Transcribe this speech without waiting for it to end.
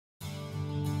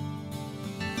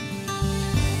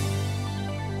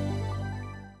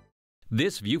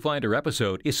This ViewFinder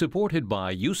episode is supported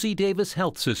by UC Davis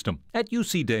Health System. At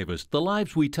UC Davis, the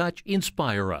lives we touch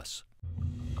inspire us.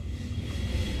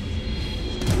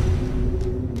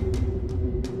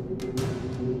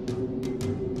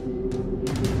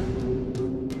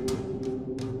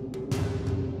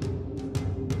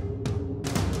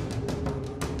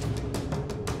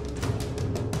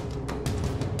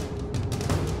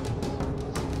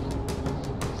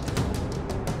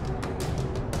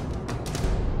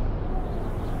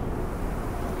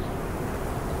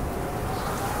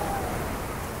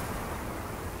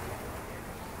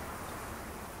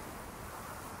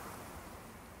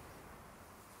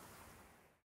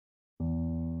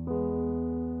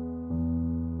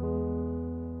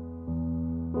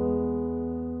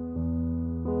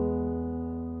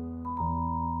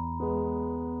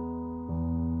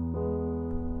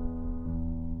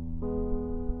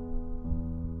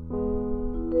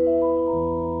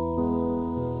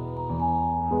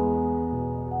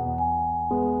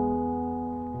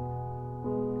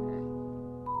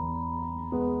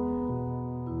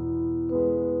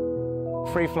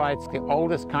 Free flight's the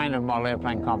oldest kind of model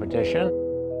airplane competition.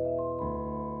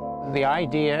 The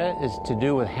idea is to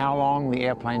do with how long the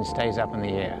airplane stays up in the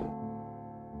air.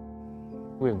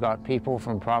 We've got people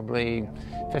from probably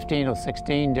 15 or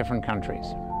 16 different countries.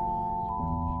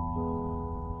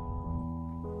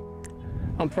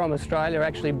 I'm from Australia,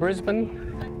 actually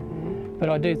Brisbane, but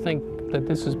I do think that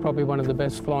this is probably one of the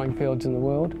best flying fields in the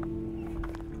world.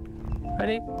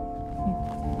 Ready?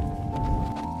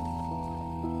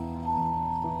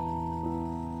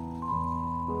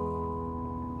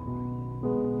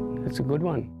 It's a good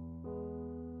one.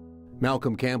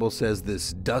 Malcolm Campbell says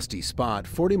this dusty spot,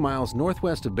 40 miles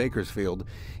northwest of Bakersfield,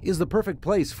 is the perfect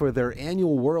place for their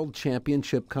annual World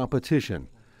Championship competition.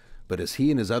 But as he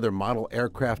and his other model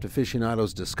aircraft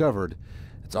aficionados discovered,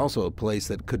 it's also a place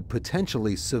that could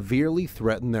potentially severely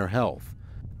threaten their health.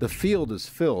 The field is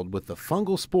filled with the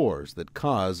fungal spores that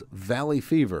cause valley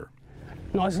fever.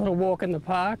 Nice little walk in the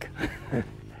park.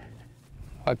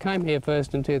 I came here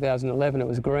first in 2011. It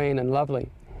was green and lovely.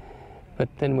 But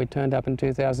then we turned up in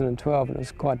 2012 and it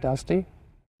was quite dusty.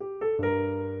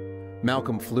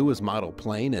 Malcolm flew his model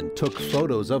plane and took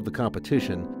photos of the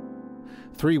competition.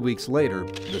 3 weeks later,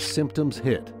 the symptoms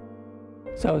hit.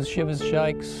 So it was shivers,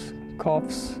 shakes,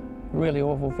 coughs, really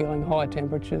awful feeling, high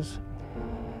temperatures,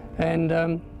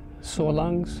 and sore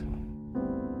lungs.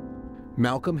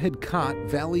 Malcolm had caught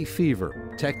valley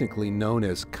fever, technically known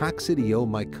as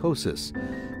coccidiomycosis,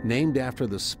 named after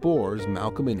the spores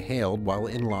Malcolm inhaled while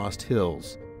in Lost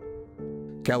Hills.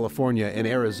 California and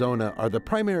Arizona are the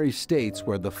primary states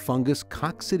where the fungus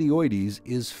coccidioides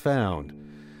is found.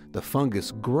 The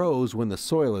fungus grows when the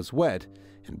soil is wet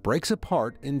and breaks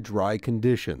apart in dry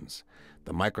conditions.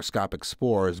 The microscopic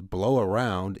spores blow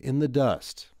around in the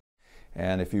dust.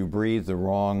 And if you breathe the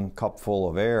wrong cupful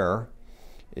of air,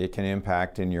 it can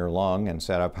impact in your lung and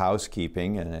set up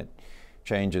housekeeping, and it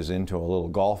changes into a little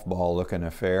golf ball looking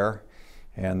affair,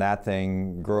 and that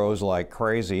thing grows like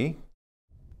crazy.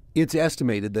 It's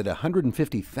estimated that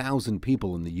 150,000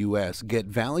 people in the U.S. get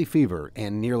valley fever,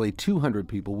 and nearly 200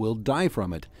 people will die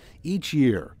from it each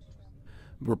year.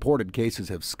 Reported cases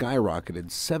have skyrocketed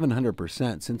 700%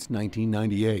 since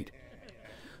 1998.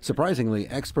 Surprisingly,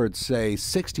 experts say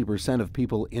 60% of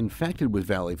people infected with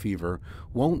valley fever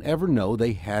won't ever know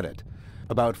they had it.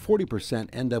 About 40%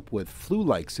 end up with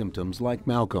flu-like symptoms like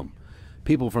Malcolm.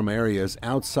 People from areas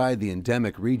outside the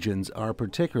endemic regions are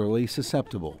particularly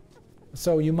susceptible.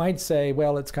 So you might say,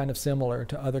 well, it's kind of similar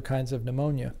to other kinds of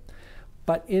pneumonia.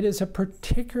 But it is a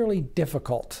particularly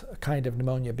difficult kind of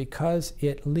pneumonia because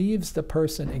it leaves the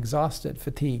person exhausted,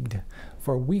 fatigued,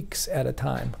 for weeks at a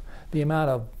time. The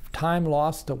amount of time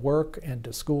lost to work and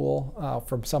to school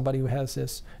from somebody who has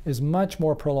this is much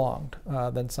more prolonged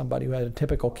than somebody who had a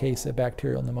typical case of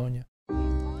bacterial pneumonia.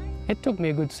 It took me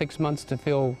a good 6 months to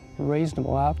feel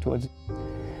reasonable afterwards.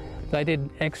 They did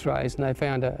x-rays and they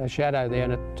found a shadow there,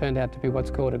 and it turned out to be what's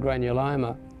called a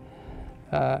granuloma.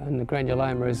 And the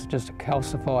granuloma is just a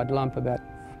calcified lump about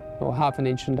half an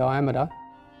inch in diameter.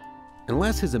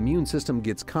 Unless his immune system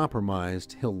gets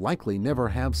compromised, he'll likely never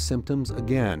have symptoms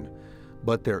again.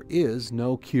 But there is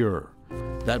no cure.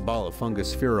 That ball of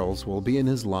fungus spherules will be in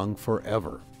his lung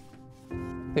forever.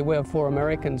 There were 4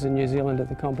 Americans in New Zealand at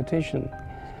the competition,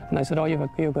 and they said, "Oh, you've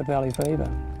got valley fever."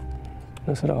 And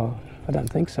I said, "Oh, I don't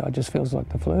think so. It just feels like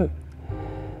the flu."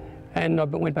 And I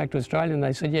went back to Australia and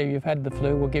they said, "Yeah, you've had the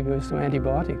flu, we'll give you some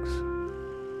antibiotics."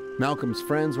 Malcolm's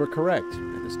friends were correct,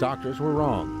 and his doctors were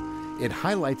wrong. It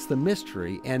highlights the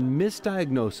mystery and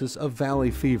misdiagnosis of valley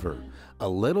fever, a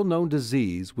little-known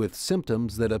disease with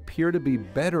symptoms that appear to be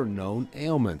better-known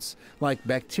ailments, like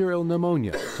bacterial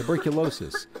pneumonia,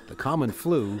 tuberculosis, the common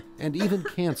flu, and even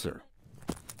cancer.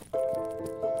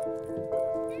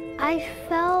 I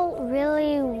felt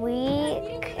really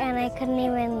weak, and I couldn't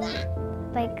even,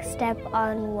 step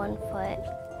on one foot.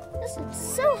 This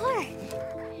is so hard.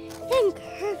 And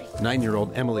curvy.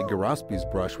 9-year-old Emily Garaspi's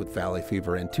brush with valley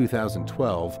fever in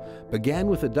 2012 began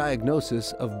with a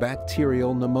diagnosis of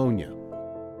bacterial pneumonia.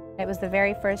 It was the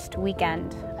very first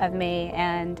weekend of May,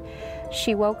 and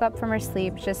she woke up from her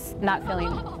sleep just not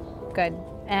feeling good.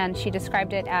 And she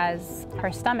described it as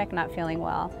her stomach not feeling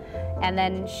well. And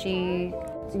then she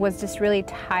was just really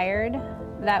tired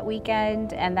that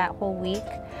weekend and that whole week.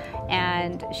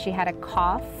 And she had a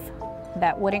cough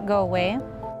that wouldn't go away.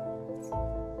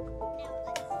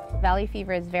 Valley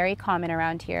fever is very common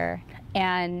around here,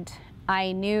 and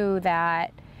I knew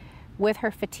that with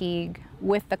her fatigue,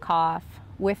 with the cough,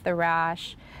 with the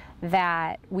rash,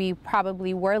 that we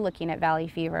probably were looking at valley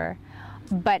fever,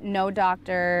 but no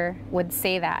doctor would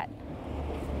say that.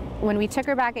 When we took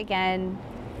her back again,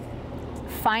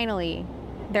 finally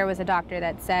there was a doctor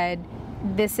that said,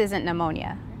 this isn't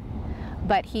pneumonia.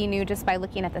 But he knew just by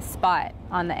looking at the spot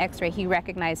on the x-ray, he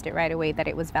recognized it right away that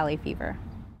it was valley fever.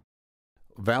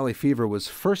 Valley fever was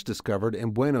first discovered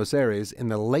in Buenos Aires in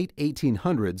the late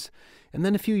 1800s, and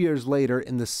then a few years later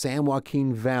in the San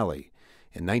Joaquin Valley.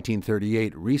 In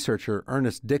 1938, researcher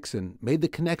Ernest Dixon made the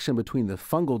connection between the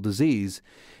fungal disease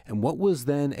and what was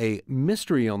then a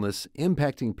mystery illness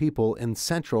impacting people in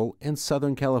Central and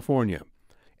Southern California.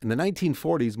 In the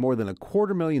 1940s, more than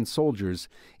 250,000 soldiers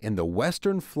in the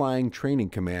Western Flying Training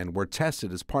Command were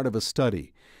tested as part of a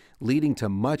study, leading to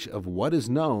much of what is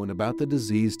known about the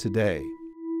disease today.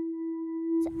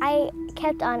 I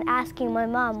kept on asking my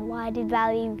mom, why did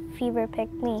valley fever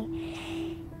pick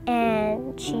me?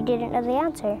 And she didn't know the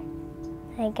answer.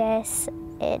 I guess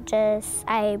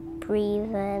I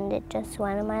breathe and it just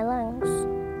went in my lungs.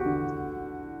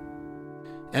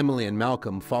 Emily and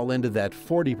Malcolm fall into that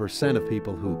 40% of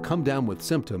people who come down with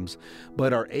symptoms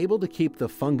but are able to keep the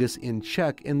fungus in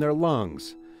check in their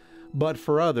lungs. But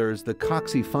for others, the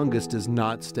cocci fungus does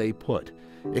not stay put.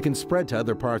 It can spread to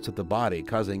other parts of the body,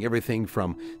 causing everything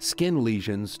from skin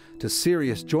lesions to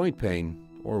serious joint pain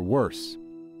or worse.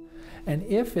 And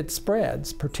if it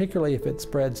spreads, particularly if it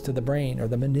spreads to the brain or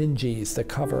the meninges that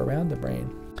cover around the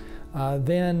brain,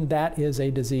 then that is a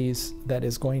disease that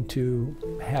is going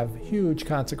to have huge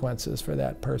consequences for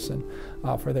that person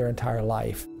for their entire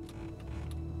life.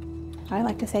 I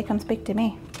like to say, come speak to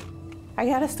me. I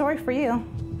got a story for you.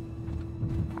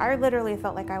 I literally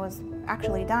felt like I was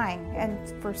actually dying, and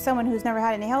for someone who's never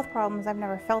had any health problems, I've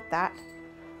never felt that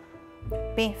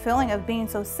feeling of being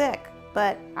so sick.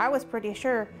 But I was pretty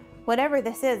sure, whatever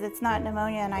this is, it's not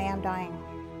pneumonia and I am dying.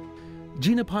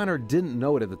 Gina Potter didn't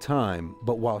know it at the time,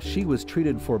 but while she was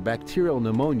treated for bacterial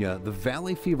pneumonia, the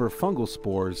valley fever fungal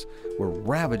spores were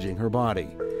ravaging her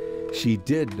body. She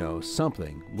did know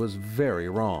something was very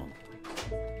wrong.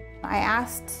 I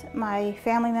asked my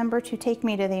family member to take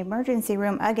me to the emergency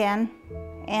room again,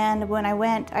 and when I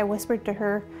went, I whispered to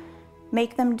her,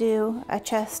 make them do a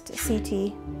chest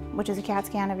CT, which is a CAT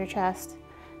scan of your chest.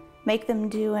 Make them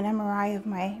do an MRI of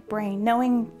my brain,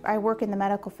 knowing I work in the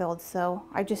medical field, so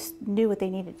I just knew what they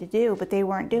needed to do, but they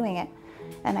weren't doing it.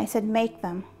 And I said, make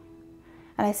them.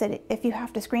 And I said, if you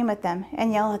have to scream at them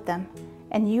and yell at them,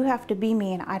 and you have to be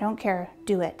mean, I don't care,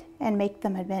 do it, and make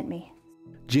them admit me.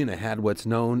 Gina had what's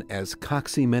known as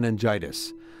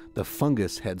cocci-meningitis. The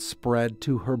fungus had spread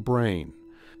to her brain.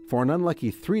 For an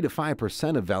unlucky 3 to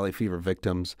 5% of valley fever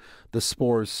victims, the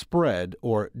spores spread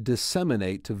or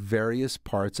disseminate to various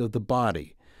parts of the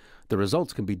body. The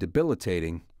results can be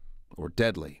debilitating or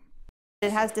deadly.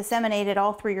 It has disseminated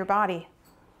all through your body.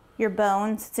 Your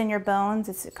bones, it's in your bones,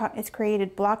 it's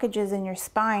created blockages in your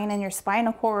spine and your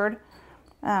spinal cord.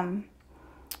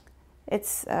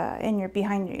 It's in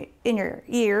your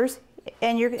ears,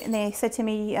 and they said to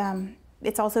me,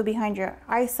 it's also behind your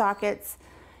eye sockets,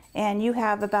 and you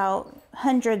have about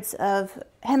hundreds of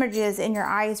hemorrhages in your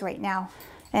eyes right now,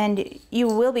 and you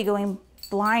will be going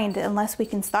blind unless we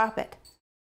can stop it.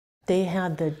 They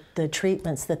had the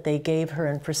treatments that they gave her,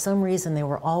 and for some reason they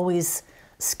were always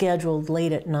scheduled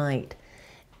late at night,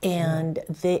 and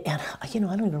I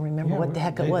don't even remember what the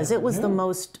heck it was. It was the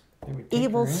most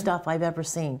evil stuff I've ever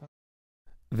seen.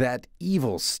 That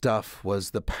evil stuff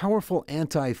was the powerful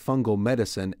antifungal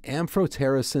medicine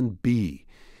amphotericin B,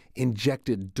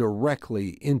 injected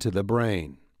directly into the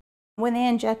brain. When they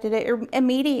injected it,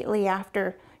 immediately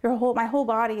after, my whole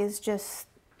body is just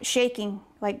shaking,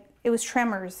 like It was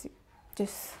tremors,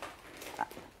 just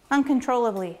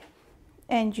uncontrollably.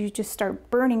 And you just start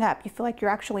burning up. You feel like you're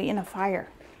actually in a fire.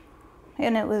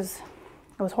 And it was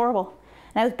horrible.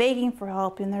 And I was begging for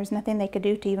help, and there's nothing they could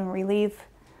do to even relieve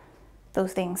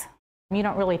those things. You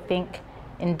don't really think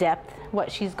in depth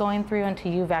what she's going through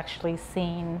until you've actually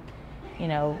seen, you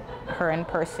know, her in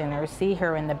person, or see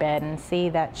her in the bed and see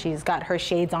that she's got her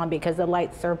shades on because the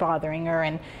lights are bothering her,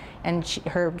 and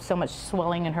her so much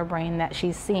swelling in her brain that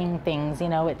she's seeing things. You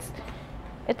know, it's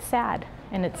sad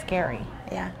and it's scary.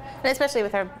 Yeah, and especially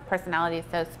with her personality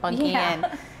so spunky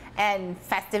and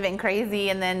festive and crazy,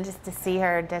 and then just to see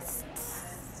her just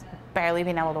barely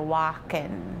being able to walk,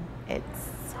 and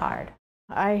it's hard.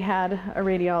 I had a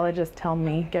radiologist tell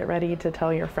me, get ready to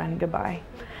tell your friend goodbye.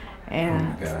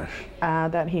 And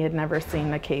that he had never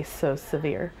seen a case so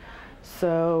severe.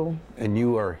 So. And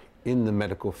you are in the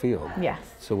medical field. Yes.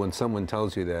 So when someone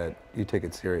tells you that, you take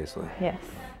it seriously. Yes.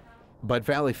 But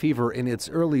valley fever in its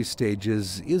early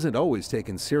stages isn't always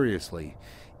taken seriously,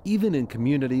 even in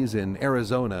communities in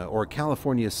Arizona or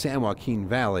California's San Joaquin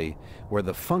Valley, where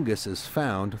the fungus is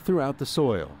found throughout the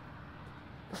soil.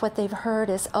 What they've heard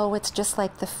is, oh, it's just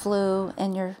like the flu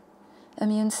and your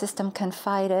immune system can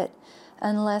fight it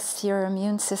unless your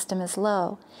immune system is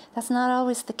low. That's not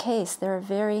always the case. There are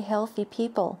very healthy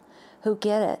people who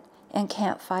get it and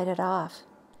can't fight it off.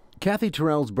 Kathy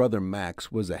Terrell's brother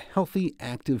Max was a healthy,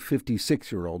 active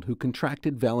 56-year-old who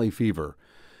contracted valley fever.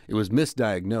 It was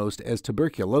misdiagnosed as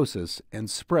tuberculosis and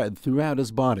spread throughout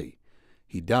his body.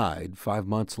 He died 5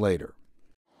 months later.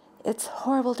 It's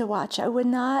horrible to watch. I would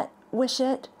not wish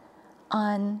it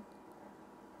on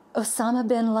Osama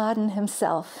bin Laden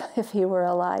himself if he were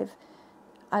alive.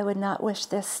 I would not wish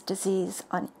this disease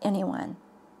on anyone.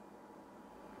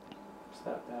 It's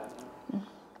that bad, huh?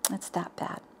 It's that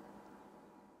bad.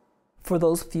 For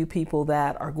those few people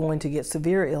that are going to get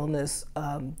severe illness,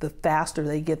 the faster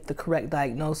they get the correct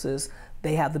diagnosis,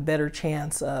 they have the better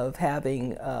chance of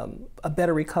having a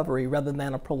better recovery rather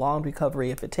than a prolonged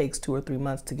recovery if it takes 2 or 3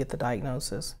 months to get the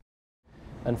diagnosis.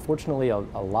 Unfortunately, a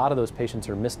lot of those patients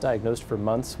are misdiagnosed for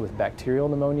months with bacterial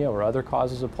pneumonia or other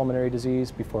causes of pulmonary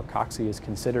disease before KVIE is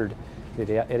considered the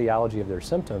etiology of their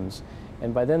symptoms,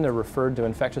 and by then they're referred to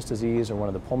infectious disease or one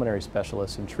of the pulmonary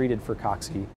specialists and treated for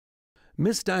KVIE.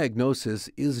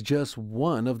 Misdiagnosis is just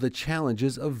one of the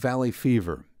challenges of valley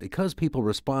fever because people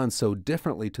respond so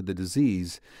differently to the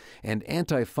disease and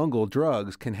antifungal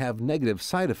drugs can have negative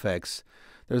side effects.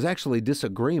 There's actually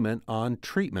disagreement on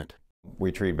treatment.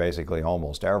 We treat basically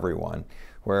almost everyone,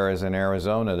 whereas in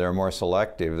Arizona they're more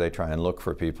selective. They try and look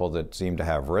for people that seem to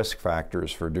have risk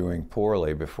factors for doing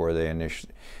poorly before they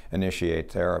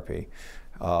initiate therapy.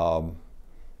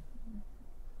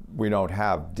 We don't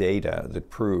have data that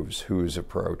proves whose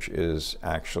approach is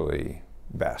actually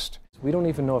best. We don't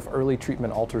even know if early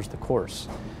treatment alters the course.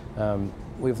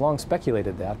 We've long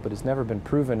speculated that, but it's never been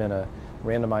proven in a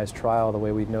randomized trial the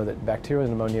way we know that bacterial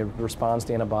pneumonia responds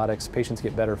to antibiotics, patients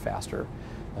get better faster.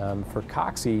 For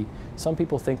KVIE, some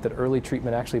people think that early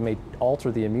treatment actually may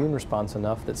alter the immune response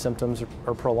enough that symptoms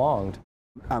are prolonged.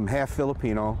 I'm half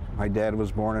Filipino. My dad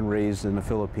was born and raised in the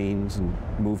Philippines and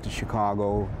moved to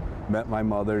Chicago, met my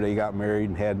mother, they got married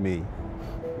and had me.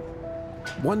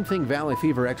 One thing valley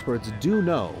fever experts do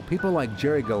know, people like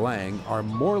Jerry Galang are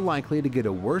more likely to get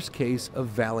a worse case of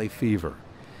valley fever.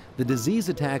 The disease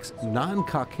attacks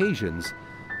non-Caucasians,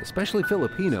 especially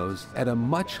Filipinos, at a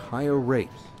much higher rate.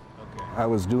 I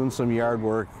was doing some yard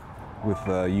work with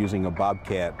using a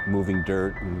bobcat moving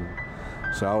dirt, and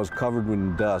so I was covered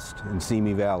in dust in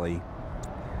Simi Valley,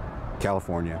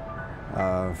 California,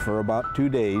 for about 2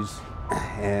 days,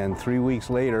 and 3 weeks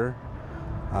later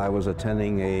I was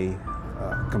attending a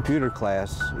computer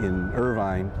class in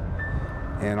Irvine,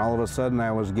 and all of a sudden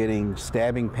I was getting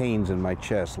stabbing pains in my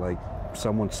chest, like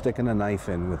someone sticking a knife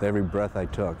in with every breath I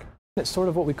took. It's sort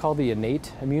of what we call the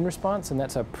innate immune response, and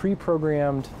that's a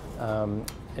pre-programmed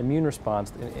immune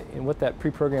response. And what that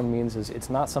pre-programmed means is it's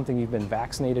not something you've been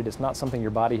vaccinated, it's not something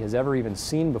your body has ever even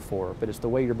seen before, but it's the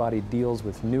way your body deals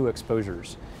with new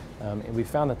exposures. And we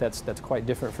found that that's quite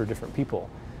different for different people.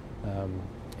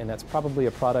 And that's probably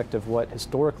a product of what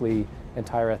historically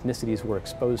entire ethnicities were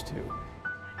exposed to.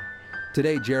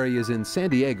 Today, Jerry is in San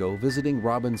Diego visiting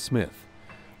Robin Smith.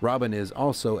 Robin is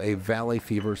also a valley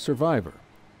fever survivor.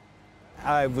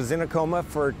 I was in a coma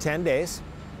for 10 days,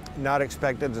 not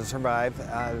expected to survive.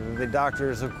 The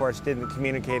doctors, of course, didn't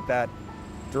communicate that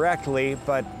directly,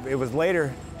 but it was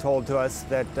later told to us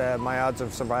that my odds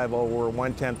of survival were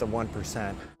 1/10 of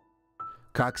 1%.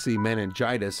 KVIE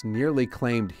meningitis nearly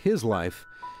claimed his life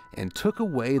and took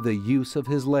away the use of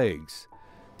his legs.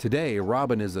 Today,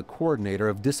 Robin is a coordinator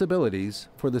of disabilities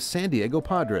for the San Diego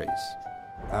Padres.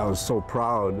 I was so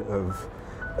proud of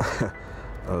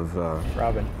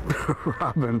Robin.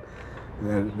 Robin.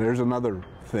 There's another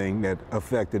thing that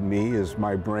affected me is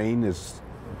my brain is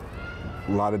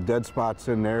a lot of dead spots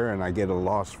in there and I get a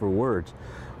loss for words.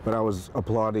 But I was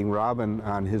applauding Robin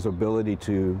on his ability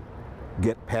to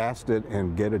get past it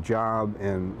and get a job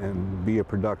and be a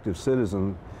productive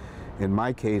citizen. In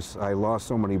my case, I lost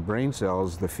so many brain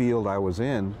cells, the field I was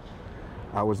in,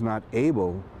 I was not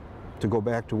able to go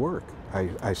back to work.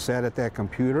 I sat at that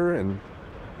computer and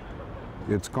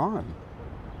it's gone.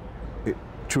 It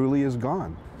truly is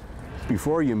gone.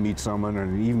 Before you meet someone,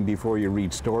 and even before you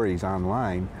read stories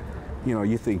online, you know,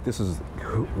 you think, this is,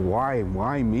 why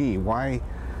me? Why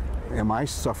am I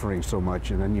suffering so much?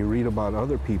 And then you read about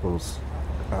other people's,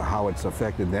 how it's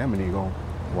affected them, and you go,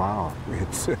 wow,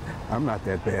 I'm not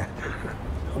that bad.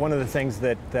 One of the things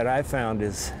that I found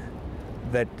is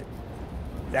that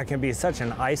can be such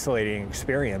an isolating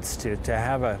experience to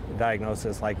have a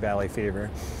diagnosis like valley fever.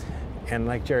 And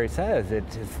like Jerry says,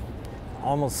 it's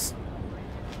almost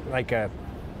like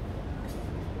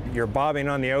you're bobbing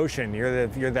on the ocean.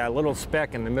 You're that little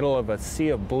speck in the middle of a sea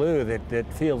of blue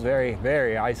that feels very,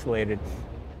 very isolated.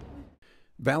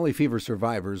 Valley fever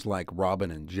survivors like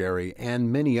Robin and Jerry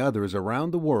and many others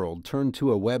around the world turned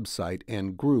to a website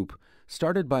and group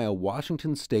started by a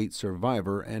Washington State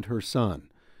survivor and her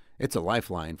son. It's a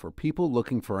lifeline for people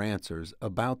looking for answers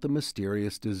about the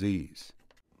mysterious disease.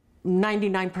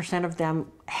 99% of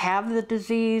them have the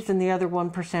disease, and the other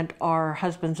 1% are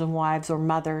husbands and wives or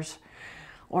mothers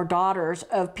or daughters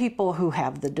of people who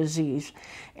have the disease.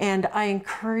 And I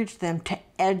encourage them to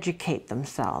educate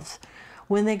themselves.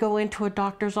 When they go into a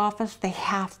doctor's office, they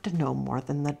have to know more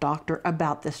than the doctor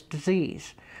about this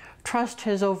disease. Trust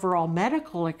his overall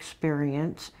medical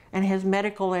experience and his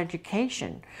medical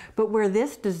education. But where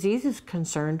this disease is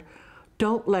concerned,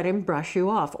 don't let him brush you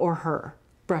off, or her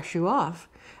brush you off,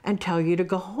 and tell you to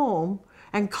go home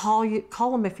and call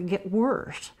him if you get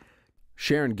worse.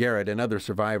 Sharon Garrett and other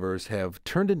survivors have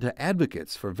turned into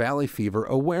advocates for valley fever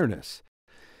awareness.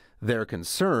 Their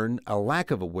concern, a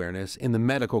lack of awareness in the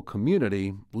medical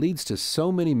community, leads to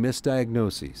so many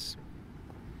misdiagnoses.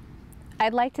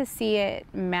 I'd like to see it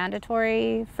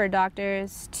mandatory for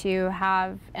doctors to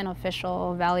have an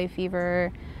official valley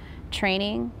fever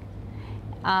training.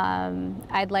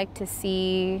 I'd like to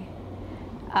see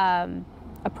a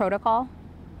protocol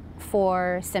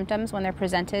for symptoms when they're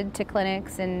presented to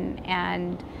clinics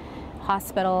and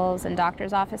hospitals and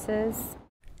doctors' offices.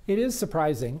 It is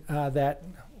surprising that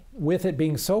with it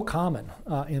being so common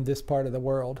in this part of the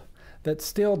world, that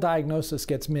still diagnosis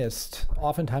gets missed,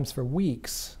 oftentimes for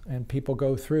weeks, and people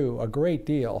go through a great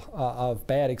deal of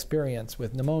bad experience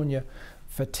with pneumonia,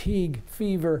 fatigue,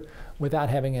 fever, without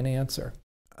having an answer.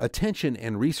 Attention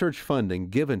and research funding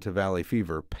given to valley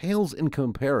fever pales in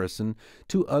comparison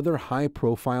to other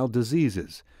high-profile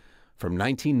diseases. From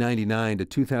 1999 to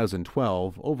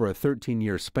 2012, over a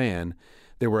 13-year span,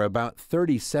 there were about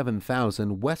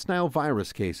 37,000 West Nile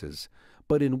virus cases.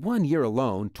 But in 1 year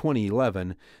alone,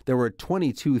 2011, there were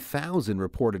 22,000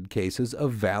 reported cases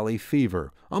of valley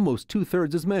fever, almost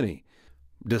two-thirds as many.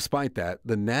 Despite that,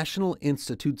 the National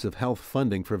Institutes of Health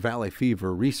funding for valley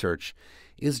fever research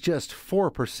is just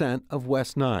 4% of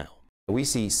West Nile. We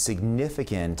see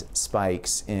significant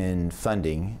spikes in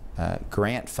funding,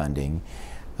 grant funding,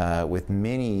 with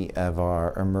many of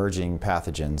our emerging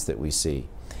pathogens that we see.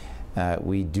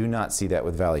 We do not see that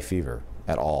with valley fever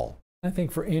at all. I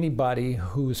think for anybody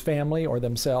whose family or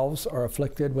themselves are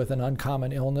afflicted with an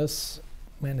uncommon illness,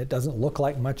 and it doesn't look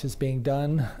like much is being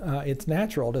done, it's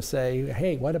natural to say,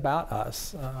 hey, what about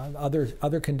us?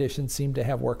 Other conditions seem to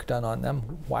have work done on them.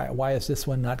 Why is this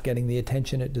one not getting the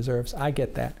attention it deserves? I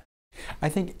get that. I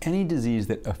think any disease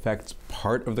that affects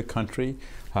part of the country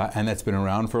and that's been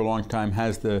around for a long time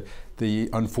has the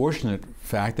unfortunate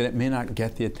fact that it may not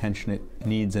get the attention it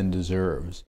needs and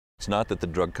deserves. It's not that the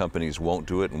drug companies won't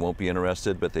do it and won't be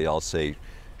interested, but they all say,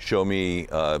 show me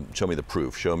the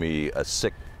proof, show me a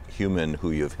sick human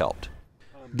who you've helped.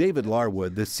 David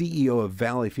Larwood, the CEO of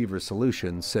Valley Fever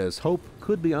Solutions, says hope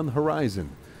could be on the horizon.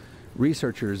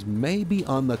 Researchers may be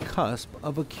on the cusp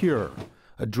of a cure,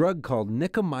 a drug called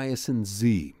nicomycin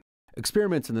Z.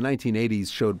 Experiments in the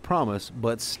 1980s showed promise,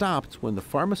 but stopped when the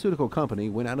pharmaceutical company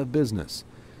went out of business.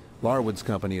 Larwood's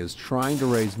company is trying to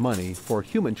raise money for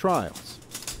human trials.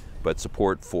 But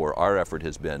support for our effort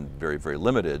has been very, very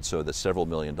limited, so the several $1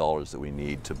 million that we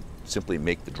need to simply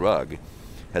make the drug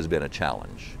has been a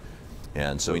challenge.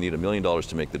 And so we need $1 million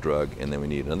to make the drug, and then we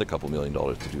need another couple $1 million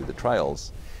to do the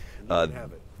trials.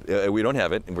 We don't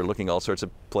have it, and we're looking all sorts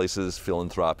of places,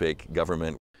 philanthropic,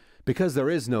 government. Because there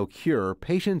is no cure,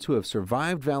 patients who have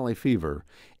survived valley fever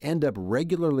end up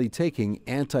regularly taking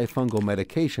antifungal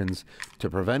medications to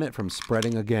prevent it from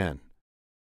spreading again.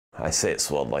 I say it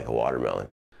swelled like a watermelon.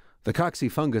 The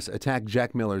cocci attacked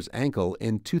Jack Miller's ankle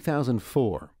in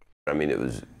 2004. I mean, it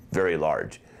was very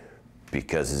large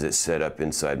because as it's set up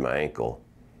inside my ankle,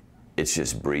 it's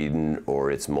just breeding or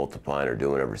it's multiplying or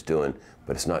doing whatever it's doing,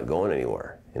 but it's not going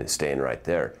anywhere and it's staying right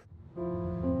there.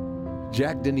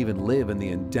 Jack didn't even live in the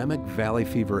endemic valley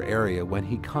fever area when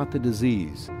he caught the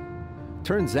disease.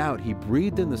 Turns out he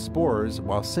breathed in the spores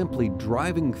while simply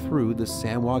driving through the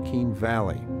San Joaquin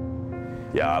Valley.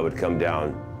 Yeah, I would come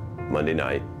down Monday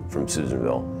night from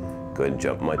Susanville, go ahead and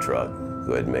jump in my truck,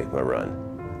 go ahead and make my run.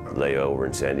 Lay over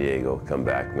in San Diego, come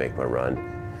back, make my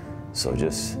run. So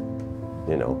just,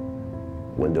 you know,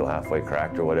 window halfway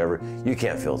cracked or whatever, you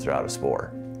can't filter out a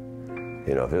spore.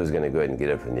 You know, if it was going to go ahead and get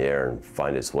up in the air and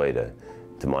find its way to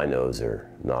my nose or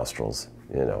nostrils,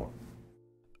 you know.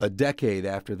 A decade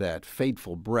after that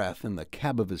fateful breath in the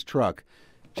cab of his truck,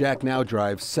 Jack now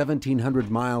drives 1,700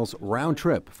 miles round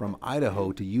trip from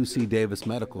Idaho to UC Davis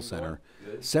Medical Center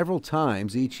several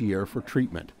times each year for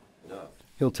treatment.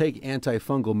 He'll take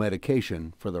antifungal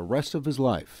medication for the rest of his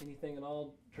life.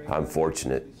 I'm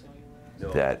fortunate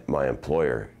that my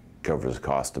employer covers the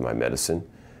cost of my medicine,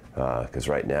 because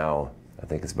right now I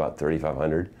think it's about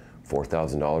 $3,500,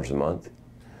 $4,000 a month.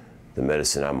 The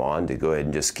medicine I'm on to go ahead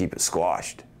and just keep it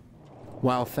squashed.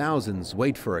 While thousands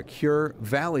wait for a cure,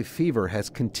 valley fever has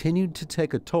continued to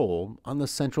take a toll on the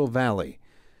Central Valley.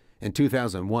 In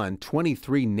 2001,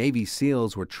 23 Navy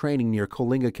SEALs were training near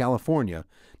Coalinga, California,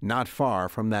 not far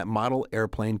from that model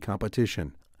airplane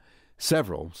competition.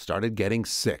 Several started getting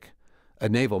sick. A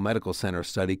Naval Medical Center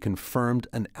study confirmed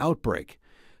an outbreak.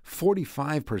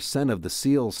 45% of the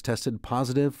SEALs tested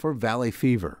positive for valley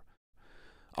fever.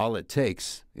 All it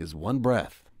takes is one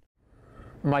breath.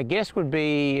 My guess would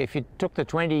be if you took the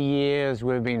 20 years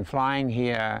we've been flying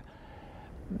here,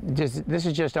 this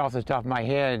is just off the top of my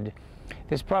head,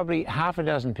 there's probably half a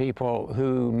dozen people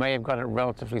who may have got it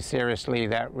relatively seriously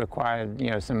that required, you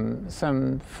know,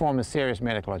 some form of serious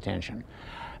medical attention.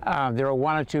 There are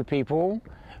one or two people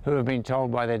who have been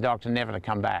told by their doctor never to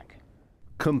come back.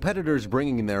 Competitors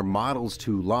bringing their models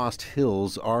to Lost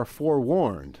Hills are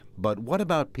forewarned, but what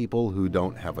about people who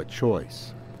don't have a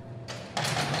choice?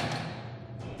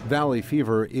 Valley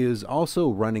fever is also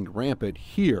running rampant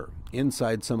here,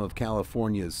 inside some of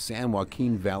California's San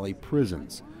Joaquin Valley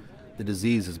prisons. The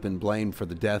disease has been blamed for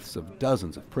the deaths of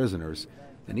dozens of prisoners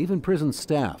and even prison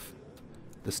staff.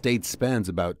 The state spends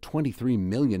about $23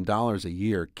 million a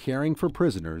year caring for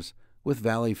prisoners with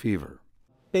valley fever.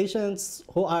 Patients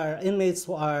who are inmates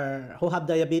who have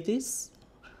diabetes,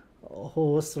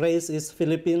 whose race is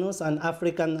Filipinos and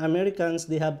African Americans,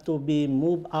 they have to be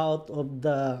moved out of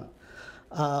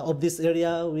this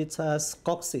area which has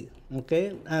cocci,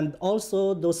 okay? And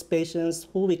also those patients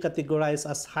who we categorize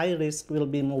as high risk will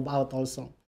be moved out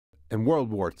also. In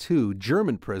World War II,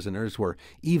 German prisoners were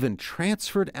even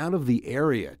transferred out of the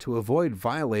area to avoid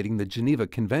violating the Geneva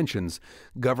Conventions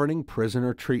governing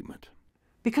prisoner treatment.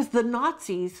 Because the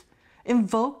Nazis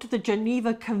invoked the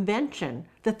Geneva Convention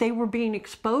that they were being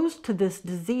exposed to this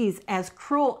disease as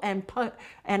cruel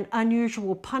and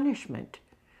unusual punishment.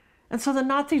 And so the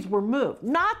Nazis were moved.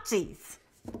 Nazis!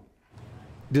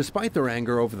 Despite their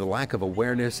anger over the lack of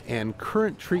awareness and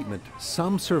current treatment,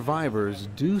 some survivors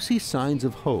do see signs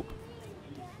of hope.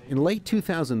 In late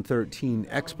 2013,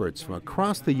 experts from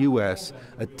across the U.S.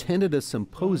 attended a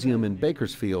symposium in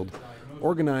Bakersfield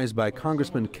organized by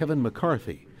Congressman Kevin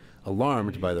McCarthy,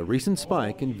 alarmed by the recent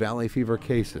spike in valley fever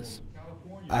cases.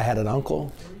 I had an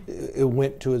uncle, it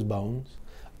went to his bones.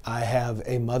 I have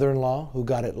a mother-in-law who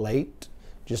got it late,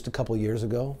 just a couple years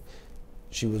ago.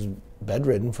 She was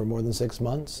bedridden for more than 6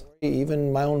 months.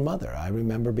 Even my own mother, I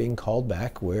remember being called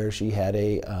back where she had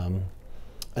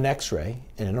an x-ray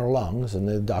in her lungs, and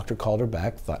the doctor called her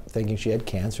back thinking she had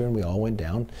cancer, and we all went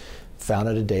down. Found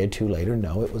out a day or two later,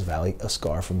 no, it was a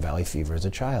scar from valley fever as a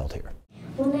child here.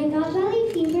 When I got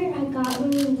valley fever, I got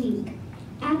really weak.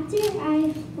 After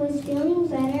I was feeling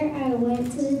better, I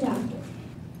went to the doctor.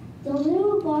 The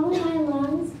little ball in my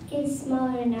lungs is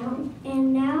smaller now,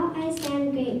 and now I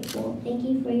stand grateful. Thank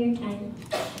you for your time.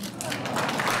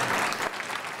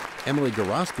 Emily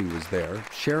Garospi was there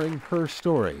sharing her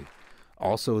story.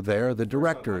 Also there, the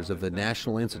directors of the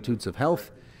National Institutes of Health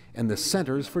and the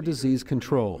Centers for Disease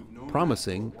Control,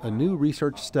 promising a new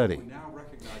research study.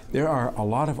 There are a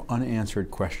lot of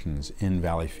unanswered questions in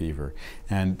valley fever,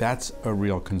 and that's a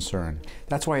real concern.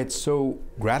 That's why it's so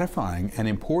gratifying and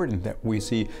important that we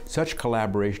see such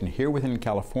collaboration here within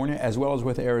California as well as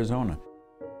with Arizona.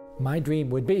 My dream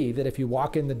would be that if you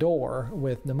walk in the door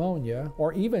with pneumonia,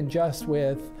 or even just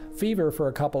with fever for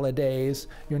a couple of days,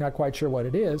 you're not quite sure what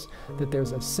it is, that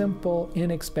there's a simple,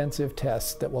 inexpensive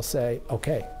test that will say,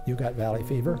 okay, you got valley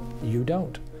fever, you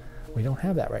don't. We don't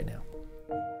have that right now.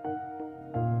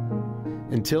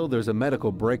 Until there's a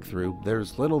medical breakthrough,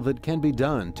 there's little that can be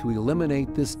done to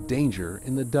eliminate this danger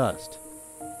in the dust.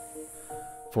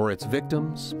 For its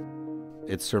victims,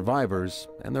 its survivors,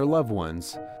 and their loved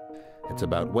ones, it's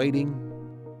about waiting,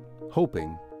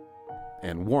 hoping,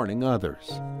 and warning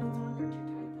others.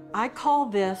 I call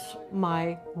this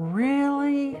my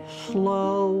really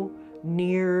slow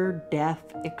near-death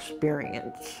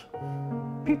experience.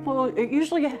 It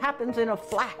usually happens in a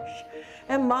flash,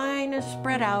 and mine is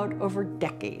spread out over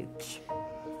decades.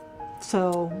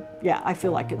 So, yeah, I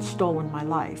feel like it's stolen my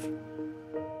life.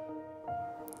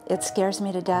 It scares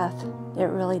me to death. It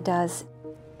really does.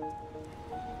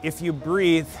 If you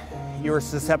breathe, you're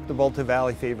susceptible to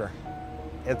valley fever.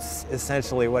 It's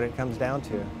essentially what it comes down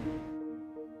to.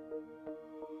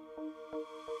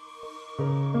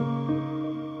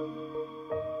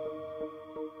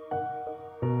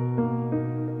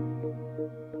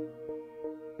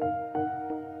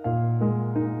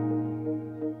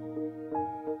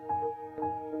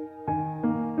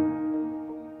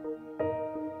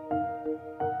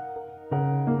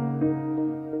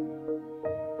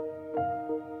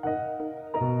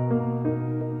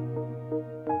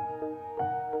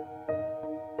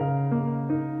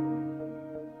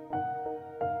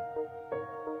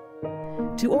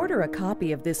 To order a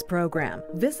copy of this program,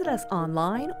 visit us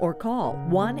online or call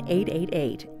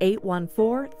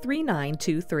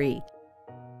 1-888-814-3923.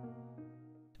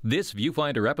 This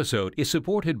ViewFinder episode is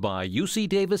supported by UC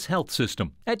Davis Health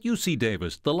System. At UC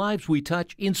Davis, the lives we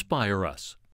touch inspire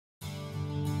us.